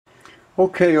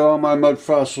Okay, all my mud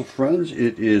fossil friends,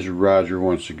 it is Roger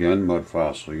once again,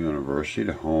 MUDFOSSIL University,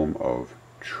 the home of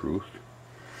truth.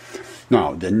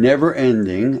 Now, the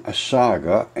never-ending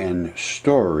saga and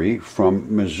story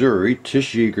from Missouri,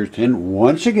 Tish Egerton,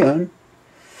 once again,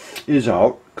 is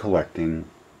out collecting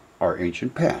our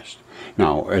ancient past.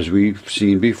 Now, as we've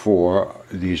seen before,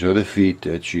 these are the feet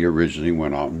that she originally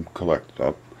went out and collected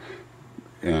up,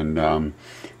 and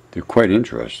they're quite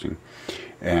interesting.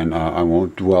 And I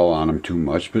won't dwell on them too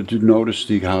much, but notice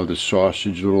how the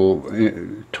sausage little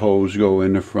toes go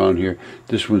in the front here.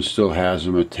 This one still has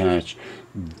them attached.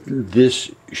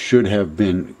 This should have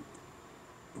been,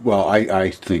 well, I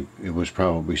think it was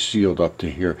probably sealed up to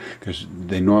here because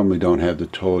they normally don't have the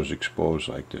toes exposed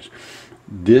like this.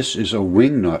 This is a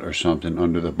wing nut or something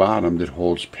under the bottom that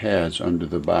holds pads under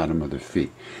the bottom of the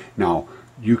feet. Now,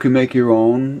 you can make your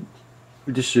own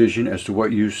decision as to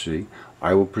what you see.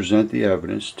 I will present the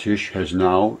evidence. Tish has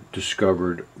now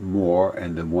discovered more,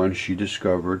 and the one she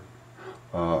discovered,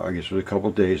 I guess it was a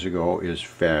couple days ago, is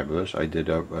fabulous. I did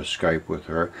a Skype with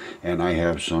her, and I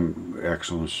have some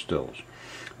excellent stills.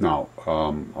 Now,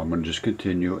 I'm going to just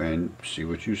continue and see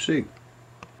what you see.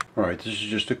 Alright, this is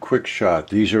just a quick shot.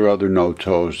 These are other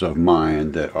NOTOES of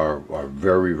mine that are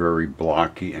very, very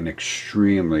blocky and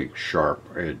extremely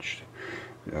sharp-edged,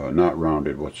 not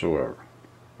rounded whatsoever.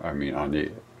 I mean, on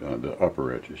the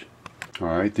upper edges.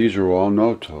 Alright, these are all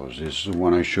NOTOES. This is the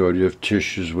one I showed you of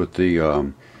Tish's with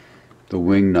the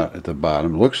wing nut at the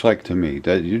bottom. Looks like to me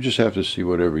that you just have to see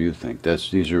whatever you think.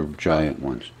 These are giant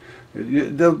ones.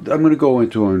 I'm going to go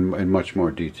into them in much more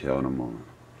detail in a moment.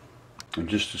 And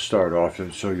just to start off,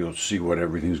 so you'll see what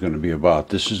everything's going to be about.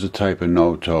 This is the type of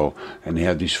NOTOE, and they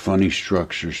have these funny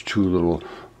structures, two little,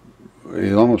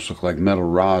 they almost look like metal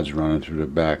rods running through the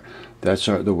back. That's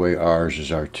the way ours is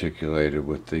articulated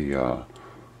with the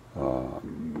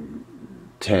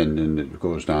tendon that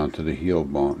goes down to the heel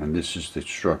bone, and this is the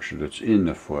structure that's in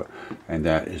the foot, and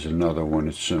that is another one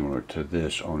that's similar to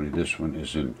this, only this one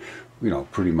is in,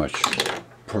 pretty much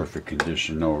perfect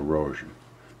condition, no erosion.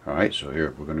 Alright, so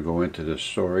here, we're going to go into this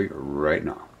story right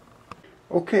now.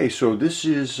 Okay, so this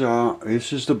is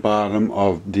the bottom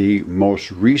of the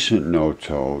most recent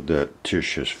NOTOE that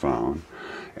Tish has found.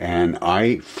 And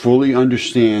I fully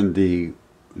understand the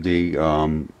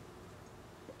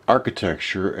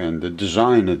architecture and the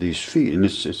design of these feet, and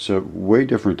it's way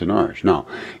different than ours. Now,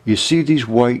 you see these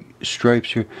white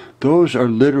stripes here? Those are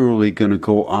literally going to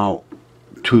go out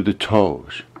to the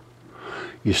toes.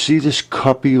 You see this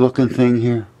cuppy looking thing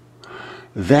here?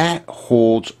 That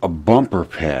holds a bumper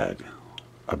pad,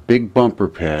 a big bumper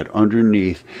pad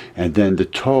underneath, and then the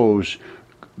toes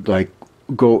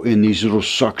go in these little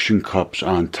suction cups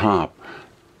on top,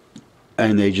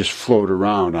 and they just float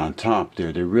around on top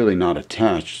there. They're really not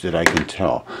attached that I can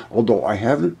tell, although I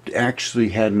haven't actually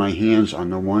had my hands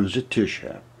on the ones that Tish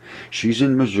had. She's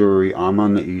in Missouri, I'm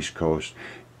on the East Coast,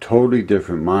 totally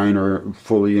different. Mine are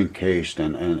fully encased,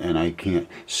 and I can't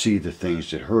see the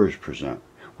things that hers present,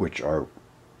 which are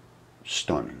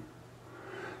stunning.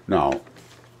 Now,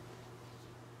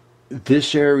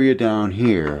 this area down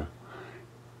here,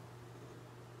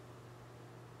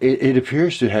 it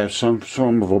appears to have some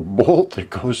form of a bolt that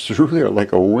goes through there,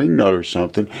 like a wing nut or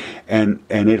something, and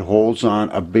it holds on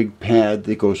a big pad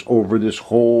that goes over this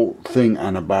whole thing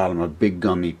on the bottom, a big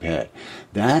gummy pad.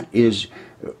 That is,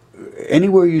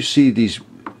 anywhere you see these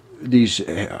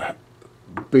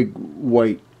big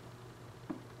white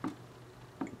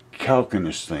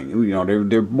calcaneus thing,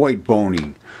 they're white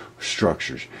bony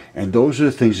structures, and those are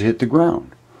the things that hit the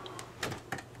ground.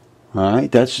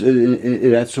 Alright, that's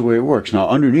the way it works. Now,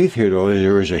 underneath here, though,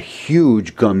 there is a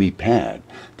huge gummy pad.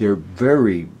 They're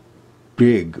very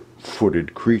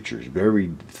big-footed creatures,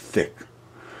 very thick.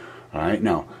 Alright,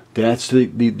 now, that's the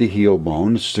heel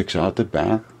bone that sticks out the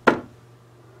back.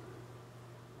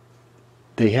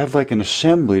 They have like an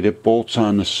assembly that bolts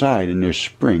on the side, and there's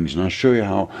springs, and I'll show you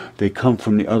how they come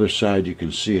from the other side. You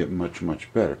can see it much,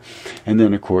 much better. And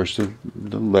then, of course,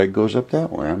 the leg goes up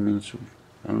that way. I mean,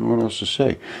 I don't know what else to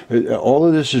say. All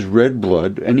of this is red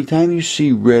blood. Anytime you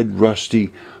see red,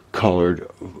 rusty colored,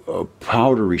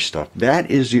 powdery stuff, that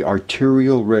is the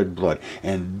arterial red blood.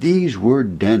 And these were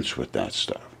dense with that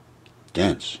stuff.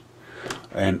 Dense.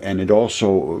 And it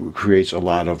also creates a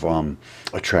lot of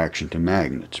attraction to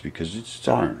magnets because it's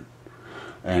iron.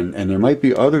 And there might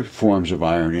be other forms of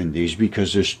iron in these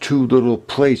because there's two little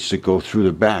plates that go through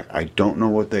the back. I don't know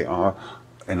what they are.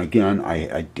 And again,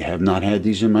 I have not had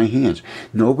these in my hands.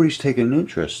 Nobody's taken an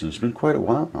interest in it. It's been quite a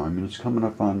while now. I mean, it's coming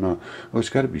up on, it's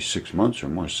got to be 6 months or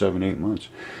more, 7, 8 months.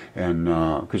 And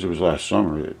because it was last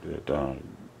summer that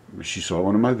she saw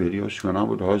one of my videos. She went out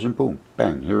with the husband. Boom,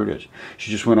 bang, here it is.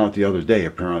 She just went out the other day.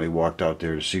 Apparently, walked out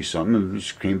there to see something, and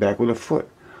she came back with a foot.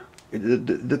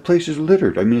 The place is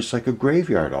littered. I mean, it's like a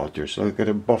graveyard out there. It's like at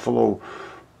a buffalo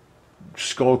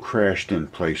skull crashed in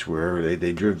place where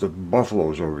they drove the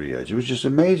buffaloes over the edge. It was just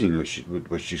amazing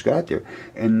what she's got there.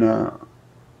 And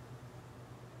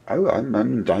I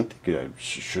think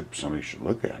somebody should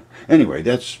look at it. Anyway,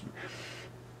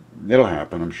 that'll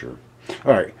happen, I'm sure.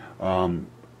 All right,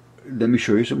 let me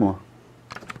show you some more.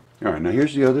 All right, now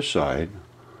here's the other side.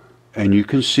 And you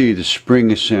can see the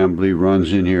spring assembly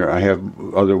runs in here. I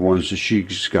have other ones that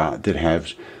she's got that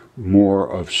have more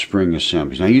of spring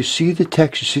assemblies. Now you see the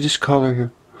text, you see this color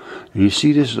here? And you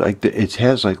see this, like it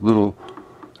has like little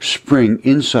spring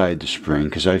inside the spring,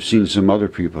 because I've seen some other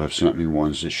people have sent me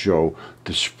ones that show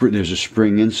there's a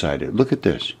spring inside it. Look at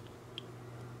this.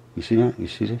 You see that? You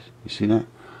see this? You see that?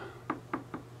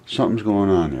 Something's going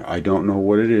on there. I don't know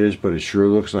what it is, but it sure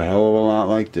looks a hell of a lot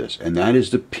like this. And that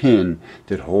is the pin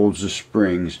that holds the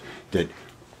springs that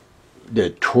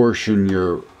torsion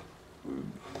your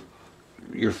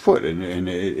foot, and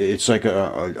it's like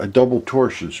a double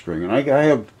torsion spring. And I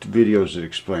have videos that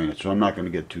explain it, so I'm not going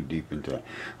to get too deep into that.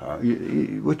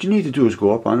 What you need to do is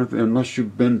go up on it. Unless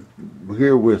you've been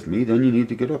here with me, then you need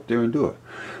to get up there and do it.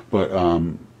 But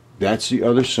that's the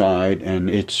other side, and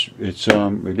it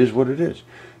is what it is.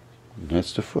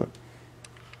 That's the foot.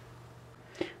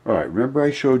 Alright, remember I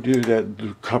showed you that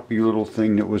cuppy little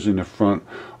thing that was in the front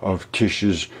of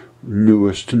Tish's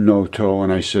newest no-toe,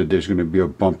 and I said there's going to be a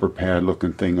bumper pad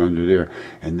looking thing under there,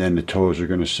 and then the toes are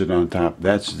going to sit on top.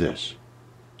 That's this.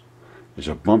 There's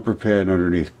a bumper pad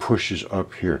underneath, pushes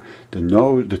up here.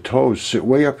 The toes sit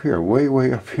way up here,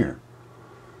 way up here.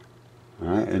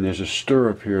 Alright, and there's a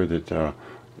stirrup here that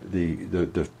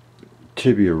the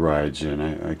tibia rides in.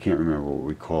 I can't remember what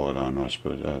we call it on us,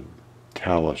 but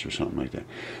talus or something like that.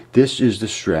 This is the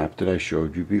strap that I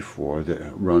showed you before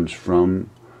that runs from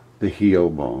the heel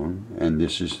bone, and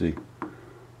this is the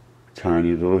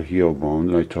tiny little heel bone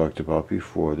that I talked about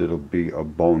before that'll be a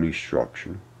bony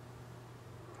structure.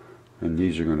 And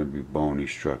these are going to be bony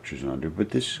structures under, but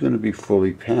this is going to be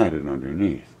fully padded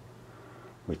underneath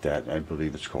with that, I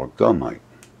believe it's called gumite.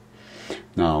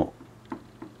 Now,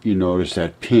 you notice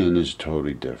that pin is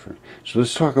totally different. So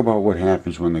let's talk about what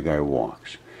happens when the guy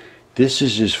walks. This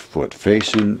is his foot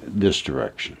facing this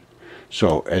direction.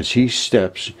 So as he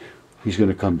steps, he's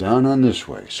going to come down on this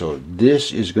way. So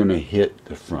this is going to hit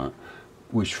the front,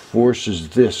 which forces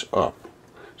this up.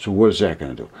 So what is that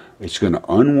going to do? It's going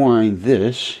to unwind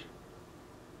this.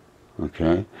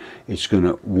 Okay? It's going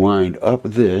to wind up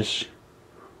this,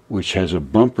 which has a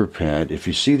bumper pad. If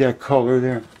you see that color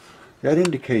there, that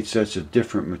indicates that's a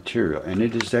different material, and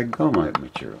it is that gumite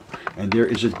material. And there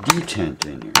is a detent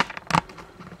in here.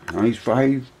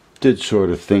 I did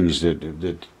sort of things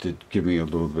that give me a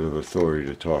little bit of authority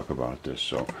to talk about this.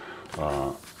 So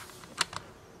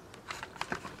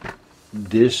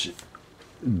this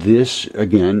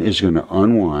again is going to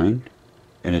unwind,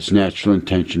 and its natural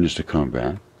intention is to come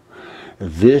back.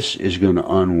 This is going to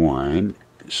unwind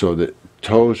so that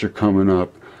toes are coming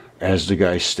up as the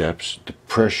guy steps. The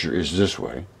pressure is this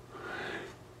way.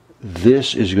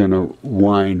 This is going to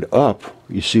wind up.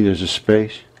 You see there's a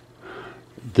space?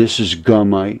 This is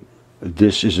gumite.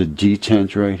 This is a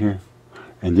detent right here.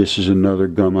 And this is another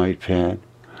gumite pad.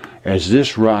 As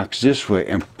this rocks this way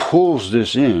and pulls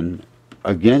this in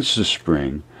against the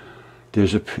spring,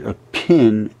 there's a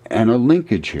pin and a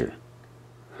linkage here.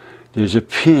 There's a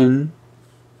pin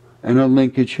and a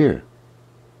linkage here.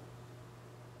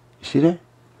 You see that?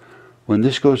 When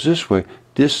this goes this way,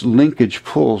 this linkage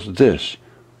pulls this.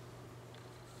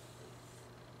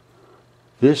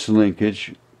 This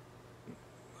linkage,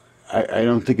 I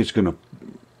don't think it's going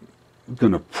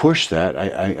to push that.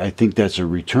 I think that's a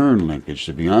return linkage,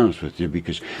 to be honest with you,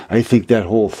 because I think that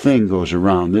whole thing goes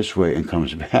around this way and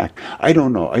comes back. I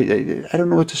don't know. I don't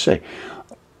know what to say.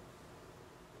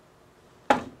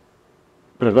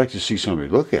 But I'd like to see somebody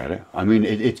look at it. I mean,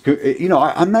 you know,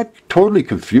 I'm not totally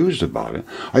confused about it.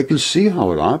 I can see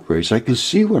how it operates. I can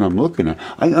see what I'm looking at.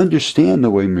 I understand the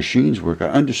way machines work. I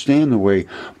understand the way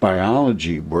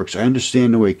biology works. I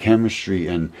understand the way chemistry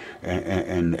and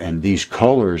these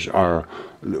colors are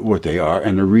what they are,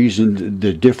 and the reason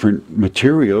the different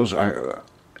materials are.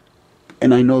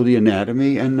 And I know the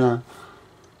anatomy, and the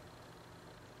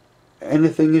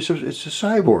thing is, it's a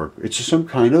cyborg. It's some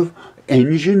kind of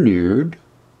engineered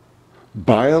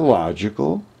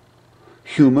biological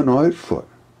humanoid foot.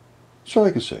 That's all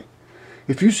I can say.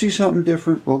 If you see something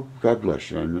different, well, God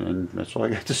bless you, and that's all I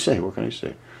got to say. What can I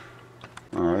say?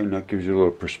 All right, and that gives you a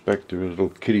little perspective, little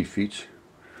kitty feet.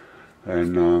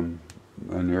 And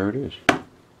there it is.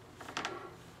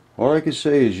 All I can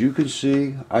say is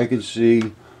I can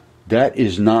see that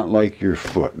is not like your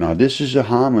foot. Now this is a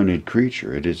hominid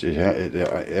creature.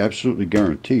 I absolutely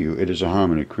guarantee you it is a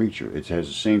hominid creature. It has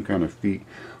the same kind of feet,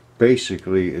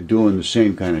 basically doing the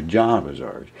same kind of job as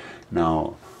ours.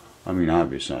 Now, I mean,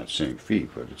 obviously not the same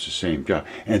feet, but it's the same job.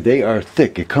 And they are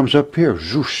thick. It comes up here,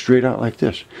 zoosh, straight out like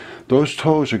this. Those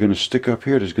toes are going to stick up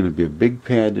here. There's going to be a big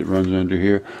pad that runs under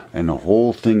here, and the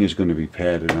whole thing is going to be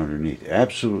padded underneath.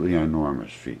 Absolutely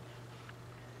enormous feet.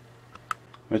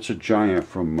 That's a giant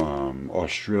from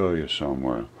Australia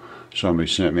somewhere. Somebody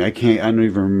sent me. I don't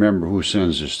even remember who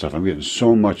sends this stuff. I'm getting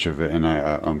so much of it, and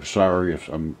I'm sorry if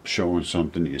I'm showing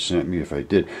something that you sent me. If I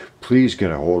did, please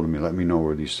get a hold of me. Let me know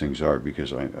where these things are,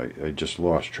 because I just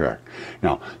lost track.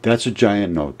 Now, that's a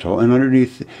giant no-toe, and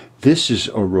underneath, this is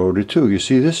eroded too. You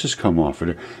see, this has come off of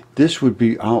there. This would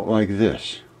be out like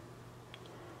this.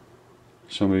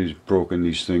 Somebody's broken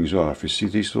these things off. You see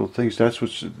these little things? That's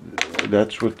what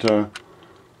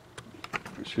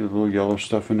see the little yellow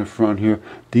stuff in the front here?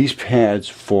 These pads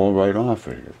fall right off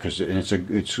of here because it's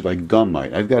like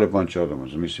gumite. I've got a bunch of other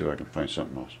ones. Let me see if I can find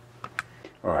something else.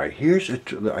 All right,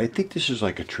 I think this is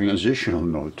like a transitional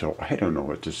no-toe. I don't know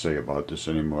what to say about this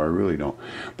anymore. I really don't.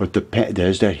 But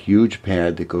there's that huge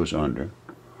pad that goes under.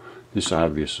 This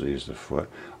obviously is the foot.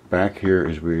 Back here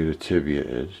is where the tibia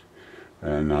is,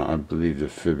 and I believe the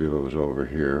fibula was over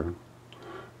here.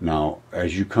 Now,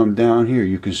 as you come down here,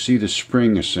 you can see the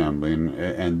spring assembly,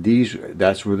 and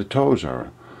that's where the toes are.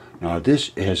 Now,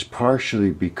 this has partially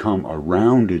become a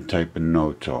rounded type of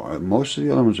no-toe. Most of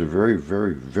the other ones are very,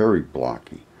 very, very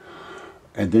blocky.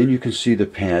 And then you can see the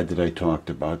pad that I talked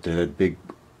about, that big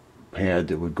pad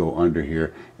that would go under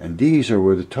here. And these are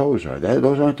where the toes are.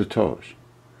 Those aren't the toes.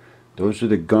 Those are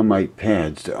the gumite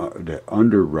pads that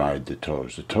underride the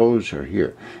toes. The toes are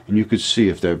here. And you can see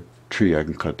if that tree, I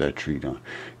can cut that tree down.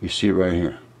 You see it right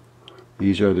here.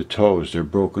 These are the toes. They're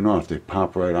broken off. They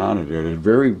pop right out of there. They're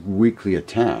very weakly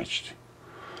attached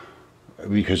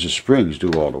because the springs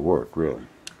do all the work, really.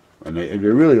 And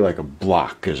they're really like a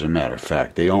block, as a matter of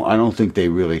fact. I don't think they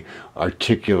really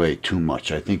articulate too much.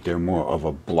 I think they're more of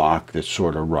a block that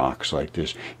sort of rocks like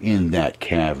this in that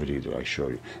cavity that I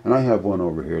showed you. And I have one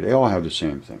over here. They all have the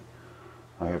same thing.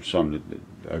 I have some that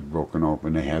I've broken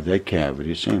open. They have that cavity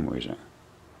the same way as that.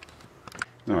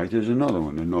 All right, there's another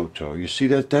one, the no-toe. You see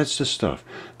that's the stuff,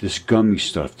 this gummy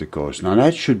stuff that goes. Now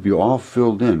that should be all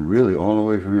filled in, really, all the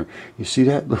way from here. You see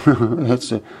that?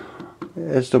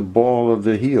 that's the ball of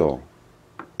the heel.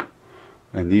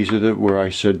 And these are where I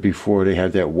said before they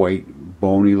have that white,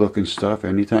 bony-looking stuff.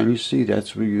 Anytime you see,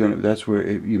 that's where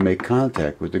you make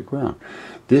contact with the ground.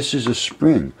 This is a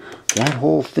spring. That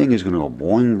whole thing is going to go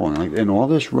boing, boing, and all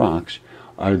this rocks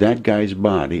are that guy's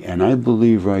body, and I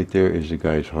believe right there is the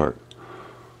guy's heart.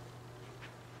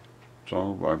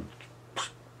 So, I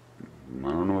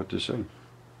don't know what to say.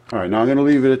 All right, now I'm going to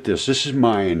leave it at this. This is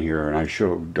mine here, and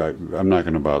I'm not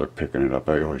going to bother picking it up.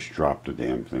 I always drop the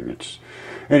damn thing.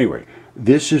 Anyway,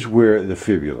 this is where the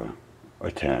fibula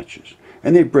attaches.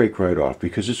 And they break right off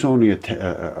because it's only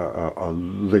a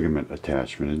ligament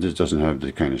attachment. It just doesn't have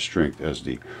the kind of strength as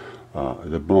the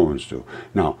bones do.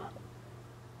 Now,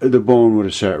 the bone would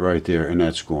have sat right there, and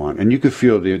that's gone. And you could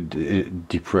feel the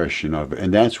depression of it.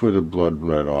 And that's where the blood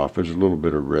bled off. There's a little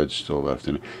bit of red still left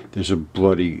in it. There's a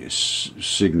bloody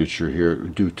signature here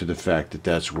due to the fact that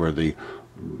that's where the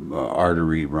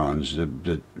artery runs.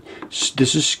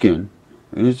 This is skin.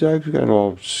 And I've got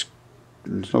all...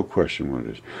 There's no question what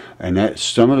it is. And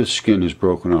some of the skin is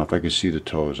broken off. I can see the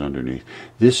toes underneath.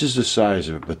 This is the size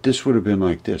of it, but this would have been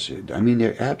like this. I mean,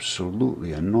 they're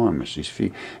absolutely enormous, these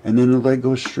feet. And then the leg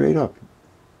goes straight up.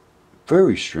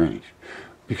 Very strange.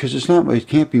 Because it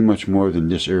can't be much more than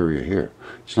this area here.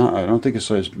 It's not. I don't think it's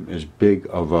as big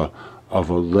of a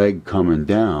leg coming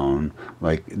down,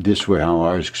 like this way, how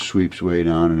ours sweeps way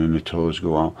down and then the toes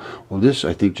go out. Well, this,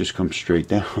 I think, just comes straight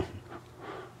down.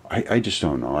 I just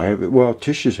don't know. Well,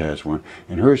 Tisha's has one,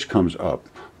 and hers comes up,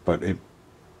 but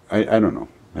I don't know.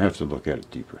 I have to look at it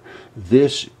deeper.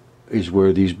 This is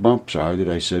where these bumps are that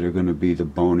I said are going to be the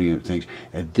bony things,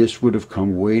 and this would have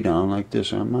come way down like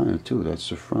this on mine too. That's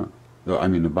the front. I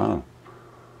mean the bottom.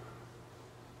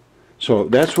 So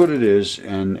that's what it is,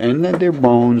 and then they're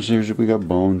bones. We got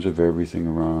bones of everything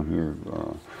around here,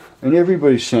 and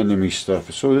everybody's sending me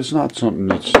stuff. So it's not something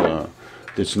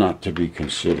that's not to be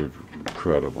considered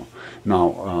credible.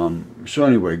 Now, so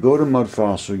anyway, go to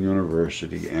MUDFOSSIL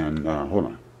University and hold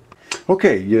on.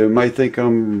 Okay, you might think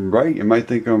I'm right, you might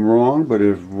think I'm wrong, but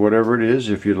whatever it is,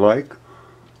 if you'd like,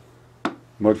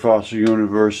 MUDFOSSIL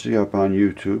University up on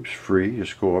YouTube's free.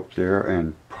 Just go up there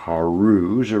and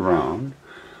peruse around.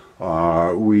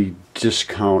 We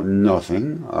discount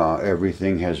nothing.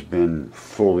 Everything has been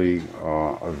fully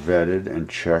vetted and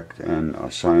checked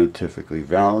and scientifically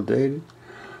validated.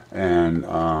 And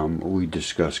we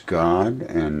discuss God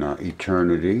and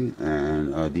eternity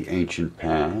and the ancient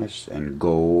past and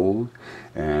gold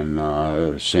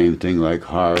and same thing like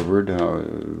Harvard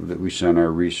that we sent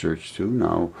our research to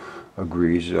now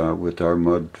agrees with our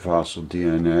mud fossil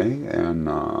DNA, and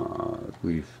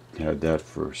we've had that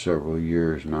for several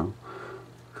years now,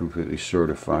 completely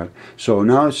certified. So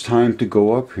now it's time to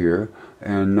go up here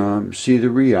and see the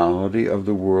reality of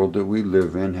the world that we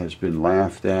live in. Has been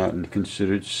laughed at and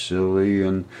considered silly,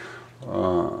 and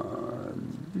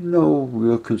no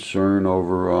real concern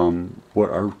over what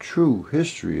our true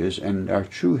history is. And our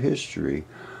true history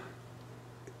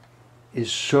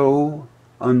is so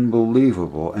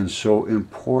unbelievable and so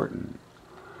important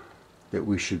that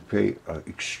we should pay an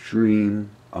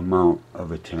extreme amount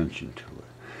of attention to it.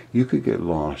 You could get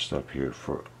lost up here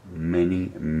for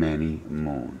many, many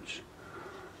moons.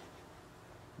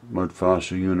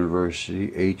 MUDFOSSIL University,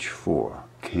 H4.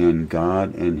 Can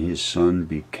God and His Son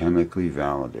be chemically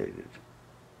validated?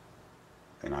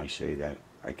 And I say that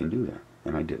I can do that,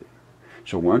 and I did it.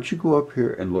 So why don't you go up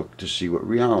here and look to see what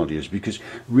reality is, because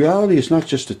reality is not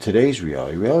just today's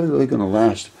reality. Reality is really going to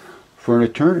last for an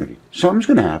eternity. Something's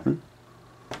going to happen.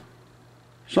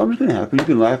 Something's going to happen. You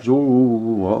can laugh. Oh,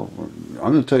 well,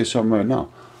 I'm going to tell you something right now.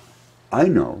 I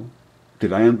know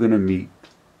that I am going to meet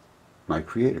my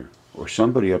Creator, or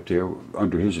somebody up there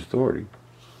under His authority,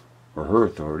 or her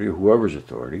authority, or whoever's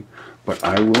authority. But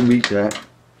I will meet that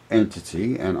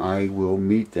entity, and I will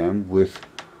meet them with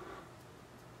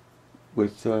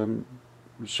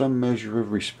some measure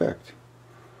of respect.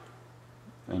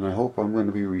 And I hope I'm going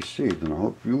to be received, and I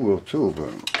hope you will too.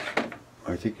 But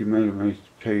I think you may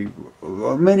pay,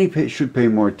 many should pay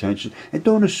more attention. And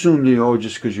don't assume that, oh,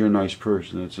 just because you're a nice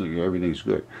person, it's, everything's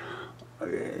good.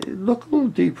 Look a little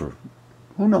deeper.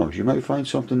 Who knows? You might find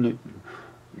something that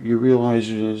you realize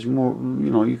is more,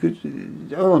 you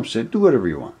could, all I'm saying, do whatever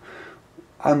you want.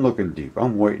 I'm looking deep.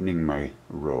 I'm whitening my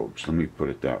robes. Let me put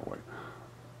it that way.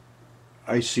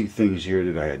 I see things here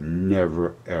that I had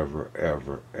never, ever,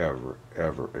 ever, ever,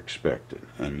 ever expected.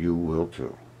 And you will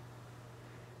too.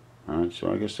 Alright,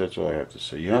 so I guess that's all I have to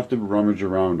say. You have to rummage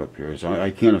around up here. So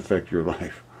I can't affect your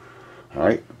life.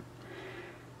 Alright?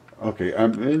 Okay,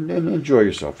 and enjoy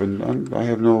yourself. And I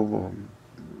have no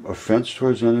offense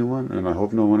towards anyone, and I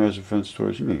hope no one has offense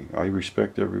towards me. I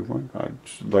respect everyone. I'd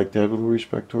like to have a little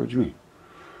respect towards me.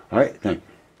 Alright, thank you.